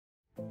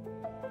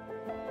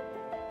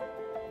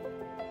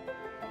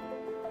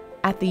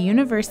At the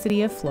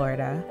University of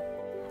Florida,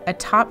 a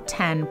top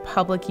 10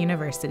 public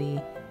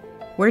university,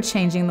 we're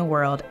changing the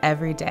world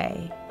every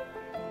day.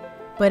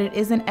 But it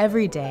isn't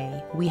every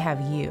day we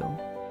have you.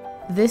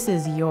 This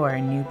is your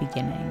new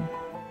beginning,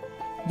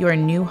 your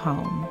new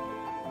home.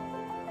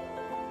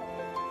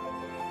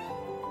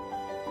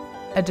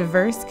 A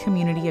diverse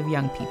community of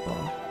young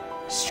people,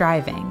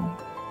 striving.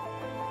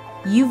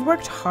 You've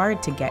worked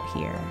hard to get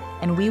here,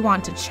 and we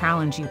want to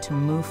challenge you to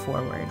move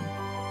forward.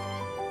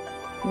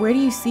 Where do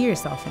you see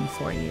yourself in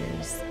 4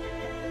 years?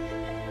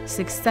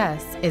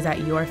 Success is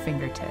at your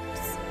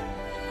fingertips,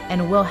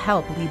 and we'll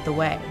help lead the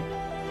way.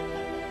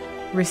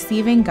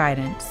 Receiving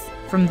guidance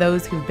from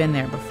those who've been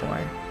there before.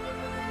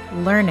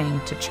 Learning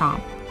to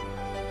chomp.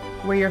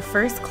 Where your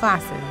first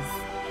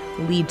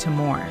classes lead to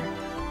more,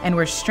 and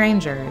where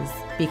strangers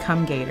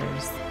become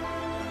Gators.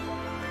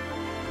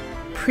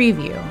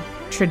 Preview.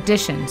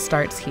 Tradition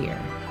starts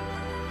here.